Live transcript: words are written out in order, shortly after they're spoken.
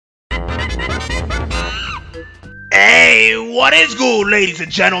Hey, what is good, ladies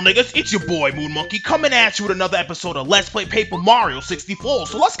and gentlemen? It's your boy Moonmonkey coming at you with another episode of Let's Play Paper Mario 64.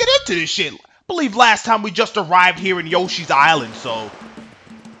 So let's get into this shit. I believe last time we just arrived here in Yoshi's Island, so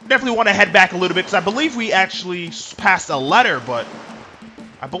definitely want to head back a little bit because I believe we actually passed a letter, but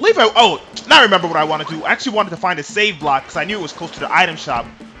I believe now I remember what I wanted to do. I actually wanted to find a save block because I knew it was close to the item shop.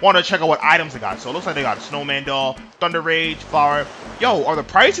 Wanted to check out what items I got. So it looks like they got a snowman doll, Thunder Rage, flower. Yo, are the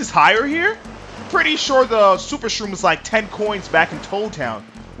prices higher here? Pretty sure the Super Shroom is like 10 coins back in Toad Town.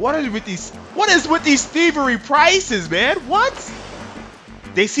 What is with these thievery prices, man? What?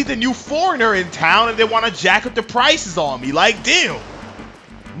 They see the new foreigner in town and they want to jack up the prices on me. Like, damn.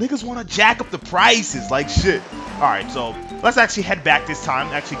 Niggas want to jack up the prices like shit. Alright, so let's actually head back this time.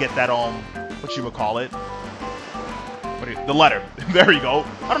 Actually get that, whatchamacallit? The letter. There you go.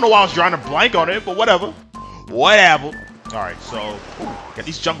 I don't know why I was drawing a blank on it, but whatever. Whatever. Alright, so get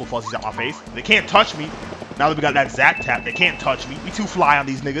these jungle fuzzies out my face. They can't touch me. Now that we got that Zap Tap, they can't touch me. We too fly on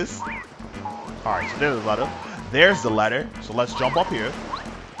these niggas. Alright, so there's the letter. There's the letter. So let's jump up here.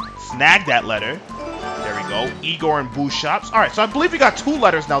 Snag that letter. There we go. Igor and Boo's shops. Alright, so I believe we got 2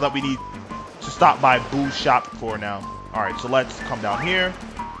 letters now that we need to stop by Boo's shop for now. Alright, so let's come down here.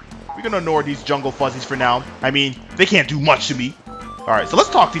 We're gonna ignore these jungle fuzzies for now. I mean, they can't do much to me. Alright, so let's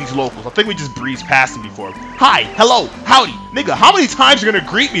talk to these locals. I think we just breezed past them before. Hi, hello, howdy. Nigga, how many times you're gonna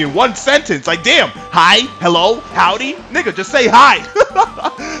greet me in one sentence? Like, damn. Hi, hello, howdy. Nigga, just say hi.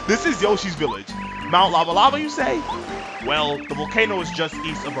 This is Yoshi's village. Mount Lava Lava, you say? Well, the volcano is just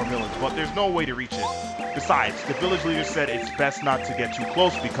east of our village, but there's no way to reach it. Besides, the village leader said it's best not to get too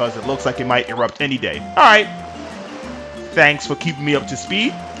close because it looks like it might erupt any day. Alright. Thanks for keeping me up to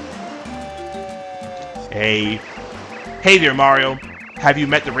speed. Hey there, Mario. Have you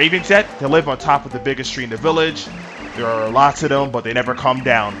met the ravens yet? They live on top of the biggest tree in the village. There are lots of them, but they never come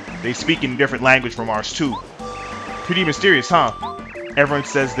down. They speak in a different language from ours, too. Pretty mysterious, huh? Everyone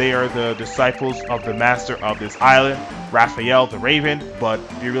says they are the disciples of the master of this island, Raphael the Raven, but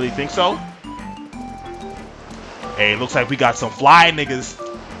do you really think so? Hey, looks like we got some fly niggas.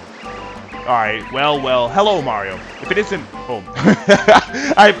 Alright, well, hello, Mario. If it isn't... Oh.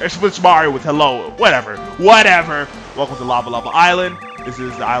 I switched Mario with hello. Whatever. Welcome to Lava Lava Island. This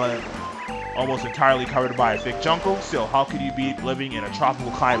is the island almost entirely covered by a thick jungle. Still, how could you beat living in a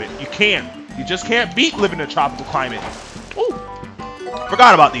tropical climate? You can't. You just can't beat living in a tropical climate. Ooh.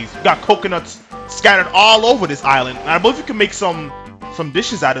 Forgot about these. We got coconuts scattered all over this island. And I believe you can make some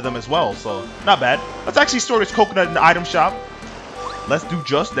dishes out of them as well. So, not bad. Let's actually store this coconut in the item shop. Let's do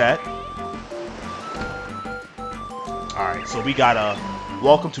just that. Alright, so we got a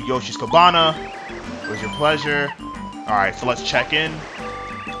welcome to Yoshi's Cabana. It was your pleasure. Alright, so let's check in.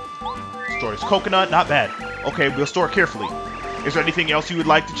 Store this coconut. Not bad. Okay, we'll store it carefully. Is there anything else you would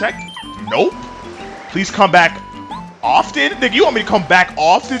like to check? Nope. Please come back often? Nigga, you want me to come back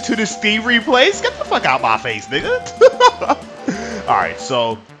often to this thievery place? Get the fuck out my face, nigga. Alright,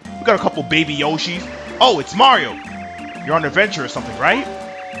 so we got a couple baby Yoshis. Oh, it's Mario. You're on an adventure or something, right?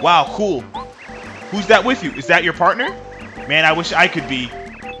 Wow, cool. Who's that with you? Is that your partner? Man, I wish I could be.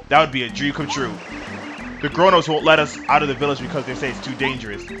 That would be a dream come true. The grown-ups won't let us out of the village because they say it's too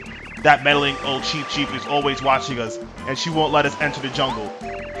dangerous. That meddling old cheap is always watching us, and she won't let us enter the jungle.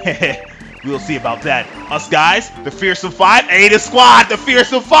 We'll see about that. Us guys, the Fearsome 5. Hey, the squad, the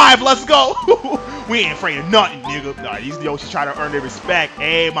Fearsome 5, let's go. We ain't afraid of nothing, nigga. Nah, these Yoshis trying to earn their respect.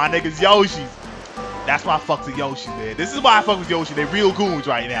 Hey, my niggas Yoshis. That's why I fuck with Yoshi, man. This is why I fuck with Yoshi. They real goons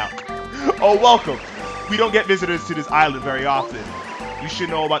right now. Oh, welcome. We don't get visitors to this island very often. You should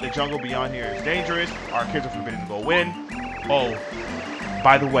know about the jungle beyond here. It's dangerous. Our kids are forbidden to go in. Oh,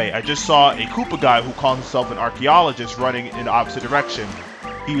 by the way, I just saw a Koopa guy who calls himself an archaeologist running in the opposite direction.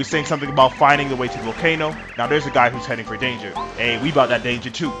 He was saying something about finding the way to the volcano. Now there's a guy who's heading for danger. Hey, we about that danger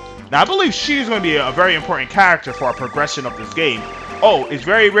too. Now I believe she's going to be a very important character for our progression of this game. Oh, it's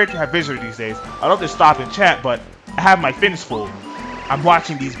very rare to have visitors these days. I don't just stop and chat, but I have my fins full. I'm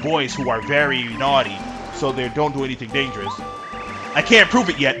watching these boys who are very naughty, so they don't do anything dangerous. I can't prove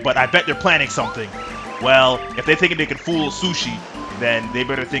it yet, but I bet they're planning something. Well, if they're thinking they can fool Sushi, then they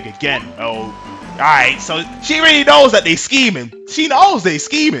better think again. Oh, alright, so she already knows that they scheming. She knows they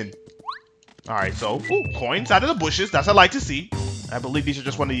scheming. Alright, so, ooh, coins out of the bushes. That's what I like to see. I believe these are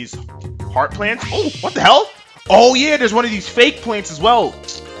just one of these heart plants. Oh, what the hell? Oh, yeah, there's one of these fake plants as well.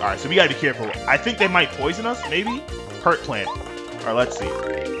 Alright, so we gotta be careful. I think they might poison us, maybe? Hurt plant. Alright, let's see.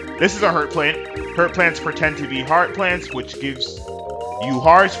 This is a hurt plant. Hurt plants pretend to be heart plants, which gives you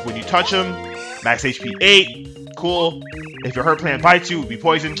hearts when you touch them. Max HP 8. Cool. If your hurt plant bites you, it will be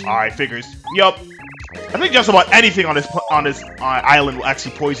poisoned. Alright, figures. Yup. I think just about anything on this island will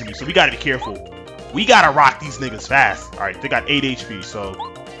actually poison you, so we gotta be careful. We gotta rock these niggas fast. Alright, they got 8 HP, so...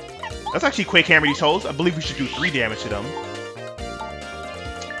 Let's actually Quake Hammer these hoes. I believe we should do 3 damage to them.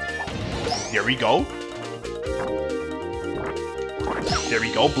 There we go. There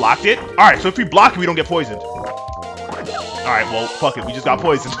we go. Blocked it. Alright, so if we block it, we don't get poisoned. Alright, well, fuck it. We just got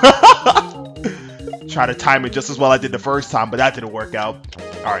poisoned. Try to time it just as well I did the first time, but that didn't work out.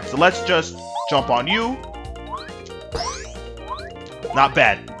 Alright, so let's just jump on you. Not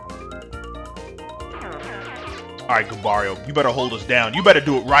bad. Alright, Goombario, you better hold us down. You better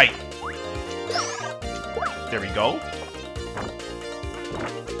do it right. There we go.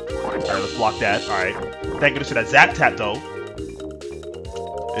 Alright, let's block that. Alright. Thank goodness for that Zap Tap, though.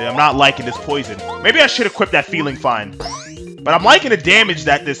 Yeah, I'm not liking this poison. Maybe I should equip that Feeling Fine. But I'm liking the damage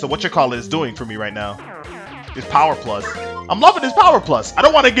that this, whatchamacallit, is doing for me right now. This Power Plus. I'm loving this Power Plus. I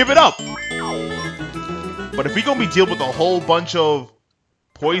don't want to give it up. But if we gonna be dealing with a whole bunch of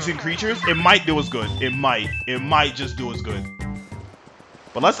poison creatures, it might do us good. It might. It might just do us good.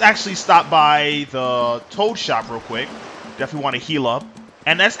 But let's actually stop by the Toad Shop real quick. Definitely want to heal up.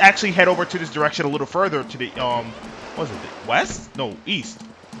 And let's actually head over to this direction a little further to the, what was it, west? No, east.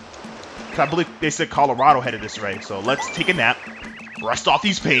 I believe they said Colorado headed this way. So let's take a nap. Rest off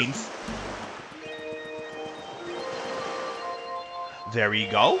these pains. There we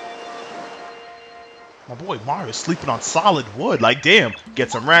go. My boy Mario's sleeping on solid wood. Like, damn.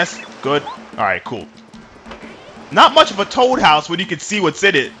 Get some rest. Good. Alright, cool. Not much of a Toad house when you can see what's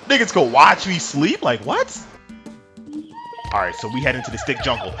in it. Niggas go watch me sleep? Like, what? Alright, so we head into the stick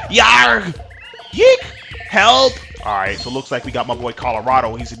jungle. Yarg! Yeek! Help! Alright, so looks like we got my boy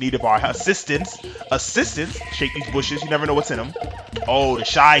Colorado. He's in need of our assistance. Assistance? Shake these bushes. You never know what's in them. Oh, the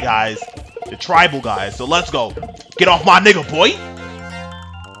shy guys. The tribal guys. So let's go. Get off my nigga, boy!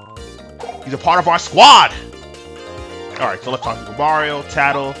 He's a part of our squad! Alright, so let's talk to Mario,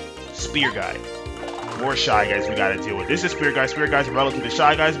 Tattle, Spear Guy. More shy guys we gotta deal with. This is Spear Guy. Spear Guys are relative to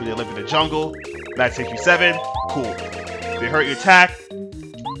shy guys, but they live in the jungle. Max HQ7. Cool. They hurt your attack.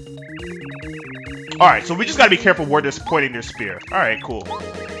 Alright, so we just gotta be careful where they're pointing their spear. Alright, cool.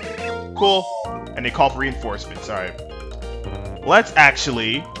 Cool. And they call for reinforcements. Alright. Let's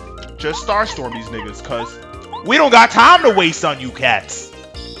actually just Starstorm these niggas, cause we don't got time to waste on you cats.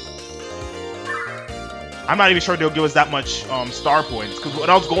 I'm not even sure they'll give us that much star points. Cause when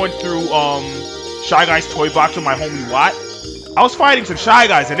I was going through Shy Guy's toy box with my homie Watt, I was fighting some Shy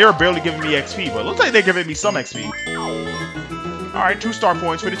Guys and they were barely giving me XP, but it looks like they're giving me some XP. Alright, 2 star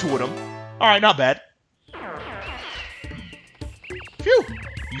points for the 2 of them. Alright, not bad. Phew!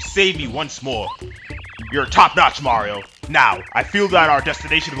 You saved me once more. You're top-notch, Mario. Now, I feel that our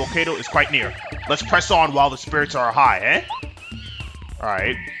destination, the volcano, is quite near. Let's press on while the spirits are high, eh?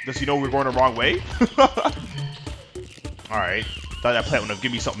 Alright. Does he know we're going the wrong way? Alright. Thought that plant would have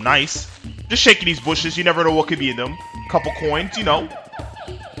given me something nice. Just shaking these bushes. You never know what could be in them. Couple coins, you know.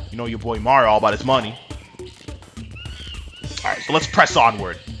 You know your boy Mario all about his money. Alright, so let's press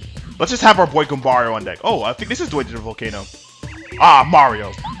onward. Let's just have our boy Goombario on deck. Oh, I think this is the way to the volcano. Ah,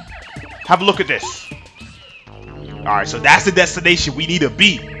 Mario. Have a look at this. Alright, so that's the destination we need to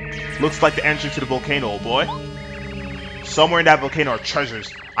be. Looks like the entrance to the volcano, old boy. Somewhere in that volcano are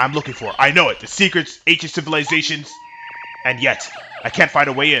treasures I'm looking for. I know it. The secrets, ancient civilizations. And yet, I can't find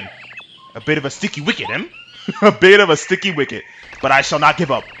a way in. A bit of a sticky wicket, eh? A bit of a sticky wicket. But I shall not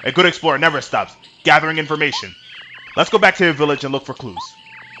give up. A good explorer never stops gathering information. Let's go back to the village and look for clues.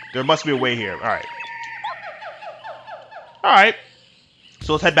 There must be a way here. Alright. Alright.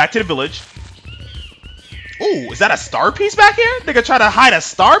 So let's head back to the village. Ooh, is that a star piece back here? Nigga try to hide a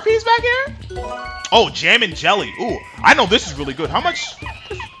star piece back here? Oh, jam and jelly. Ooh, I know this is really good. How much?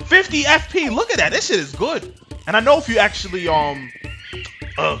 50 FP. Look at that. This shit is good. And I know if you actually,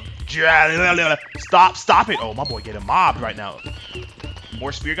 stop it. Oh, my boy getting mobbed right now.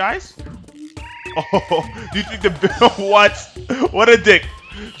 More spear guys? Oh, do you think the, what a dick.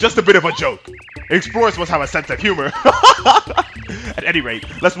 Just a bit of a joke. Explorers must have a sense of humor. At any rate,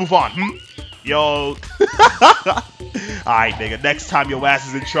 let's move on. Yo. Alright, nigga. Next time your ass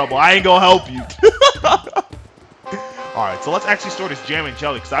is in trouble, I ain't gonna help you. Alright, so let's actually store this jam and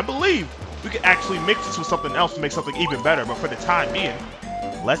jelly, because I believe we can actually mix this with something else to make something even better. But for the time being,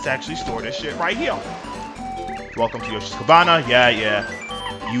 let's actually store this shit right here. Welcome to Yoshi's Cabana. Yeah.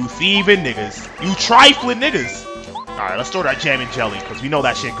 You thieving niggas. You trifling niggas. Alright, let's store that jam and jelly, because we know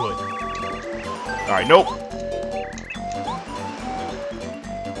that shit good. Alright, nope.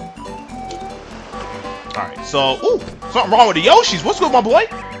 Alright, so, ooh, something wrong with the Yoshis. What's good, my boy?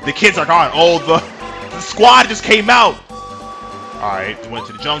 The kids are gone. Oh, the squad just came out. Alright, went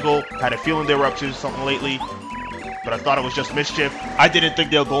to the jungle. Had a feeling they were up to something lately. but I thought it was just mischief. I didn't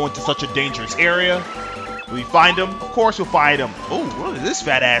think they'll go into such a dangerous area. Do we find them? Of course we'll find them. Oh, what is this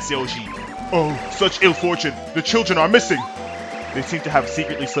fat ass Yoshi? Oh, such ill fortune. The children are missing. They seem to have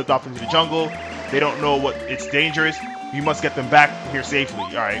secretly slipped off into the jungle. They don't know what it's dangerous. We must get them back here safely.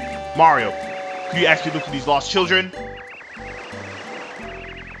 All right, Mario, could you actually look for these lost children?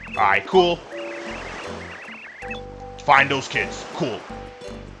 All right, cool. Find those kids. Cool.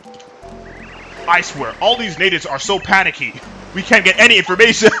 I swear, all these natives are so panicky. We can't get any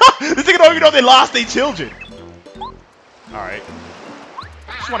information. This nigga don't even know they lost their children. All right.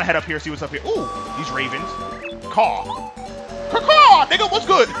 Just want to head up here, see what's up here. Ooh, these ravens. Caw. Caw, nigga, what's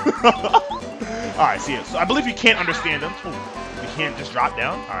good? All right, see it. So I believe you can't understand them. Ooh, we can't just drop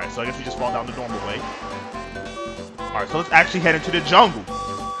down. All right, so I guess we just fall down the normal way. All right, so let's actually head into the jungle.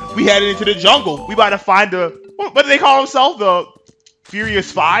 We headed into the jungle. We about to find the, what do they call themselves? The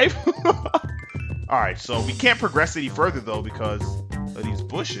Furious Five? All right, so we can't progress any further though because of these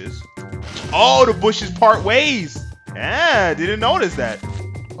bushes. Oh, the bushes part ways. Yeah, didn't notice that.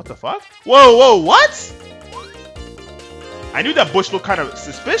 What the fuck? Whoa, whoa, what? I knew that bush looked kind of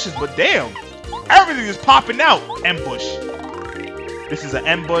suspicious, but damn. Everything is popping out. Ambush. This is an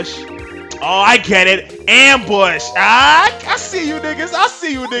ambush. Oh, I get it. Ambush. Ah, I see you niggas. I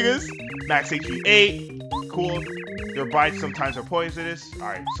see you niggas. Max HP 8. Cool. Their bites sometimes are poisonous.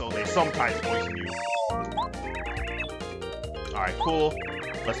 Alright, so they sometimes poison you. Alright, cool.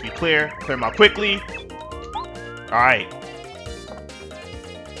 Let's be clear. Clear them out quickly. Alright.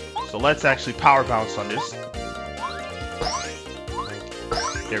 So let's actually power bounce on this.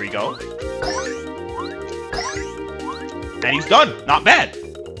 There we go. And he's done. Not bad.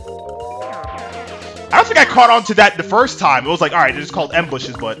 I don't think I caught on to that the first time. It was like, alright, they're just called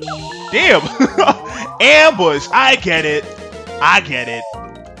ambushes, but damn. Ambush. I get it. I get it.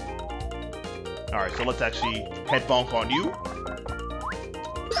 Alright, so let's actually head bonk on you.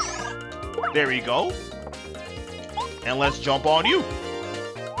 There we go. And let's jump on you.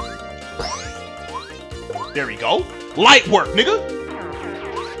 There we go. Light work, nigga.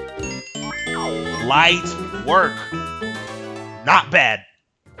 Light work. Not bad.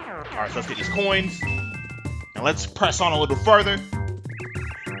 Alright, so let's get these coins. And let's press on a little further.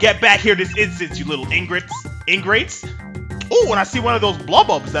 Get back here this instant, you little ingrates. Ingrates? Ooh, and I see one of those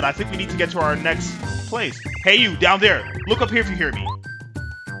blub-ups that I think we need to get to our next place. Hey, you, down there. Look up here if you hear me.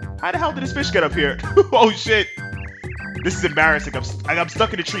 How the hell did this fish get up here? Oh, shit. This is embarrassing. I'm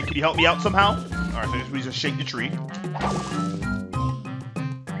stuck in a tree. Can you help me out somehow? Alright, so we just shake the tree.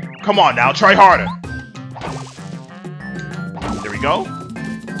 Come on now, try harder. There we go.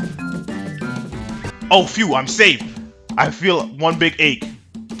 Oh, phew, I'm safe. I feel one big ache.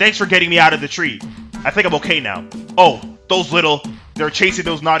 Thanks for getting me out of the tree. I think I'm okay now. Oh, those little... They're chasing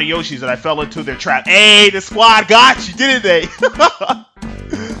those naughty Yoshis that I fell into their trap. Hey, the squad got you, didn't they?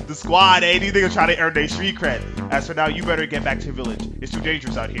 The squad, hey, these niggas trying to earn their street cred. As for now, you better get back to your village. It's too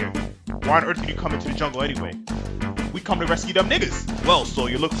dangerous out here. Why on earth did you come into the jungle anyway? We come to rescue them niggas. Well, so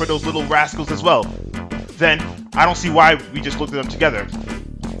you look for those little rascals as well. Then, I don't see why we just looked at them together.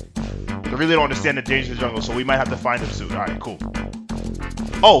 They really don't understand the danger of the jungle, so we might have to find them soon. Alright, cool.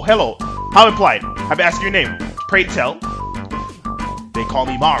 Oh, hello. How implied? Have I asked your name? Pray tell. They call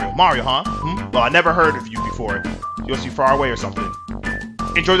me Mario. Mario, huh? Hmm? Well, I never heard of you before. You're too far away or something.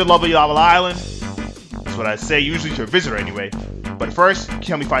 Enjoy the lovely Lava Island. That's what I say usually to a visitor anyway. But first, can you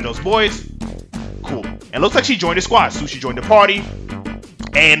help me find those boys? Cool. And looks like she joined the squad. Sushi joined the party.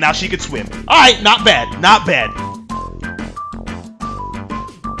 And now she can swim. Alright, not bad. Not bad.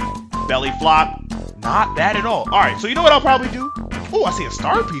 Belly flop. Not bad at all. Alright, so you know what I'll probably do? Oh, I see a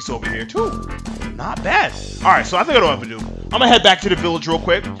star piece over here too. Not bad. Alright, so I think I know what I'm gonna do. I'm gonna head back to the village real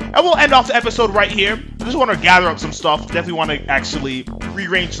quick. And we'll end off the episode right here. I just want to gather up some stuff. Definitely want to actually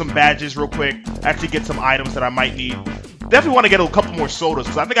rearrange some badges real quick. Actually get some items that I might need. Definitely want to get a couple more sodas,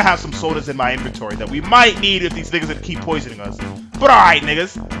 because I think I have some sodas in my inventory that we might need if these niggas that keep poisoning us. But alright,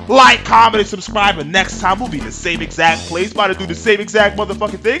 niggas. Like, comment, and subscribe, and next time we'll be in the same exact place, about to do the same exact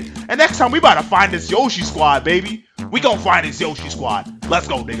motherfucking thing. And next time we about to find this Yoshi squad, baby. We gonna find this Yoshi squad. Let's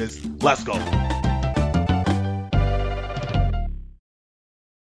go, niggas. Let's go.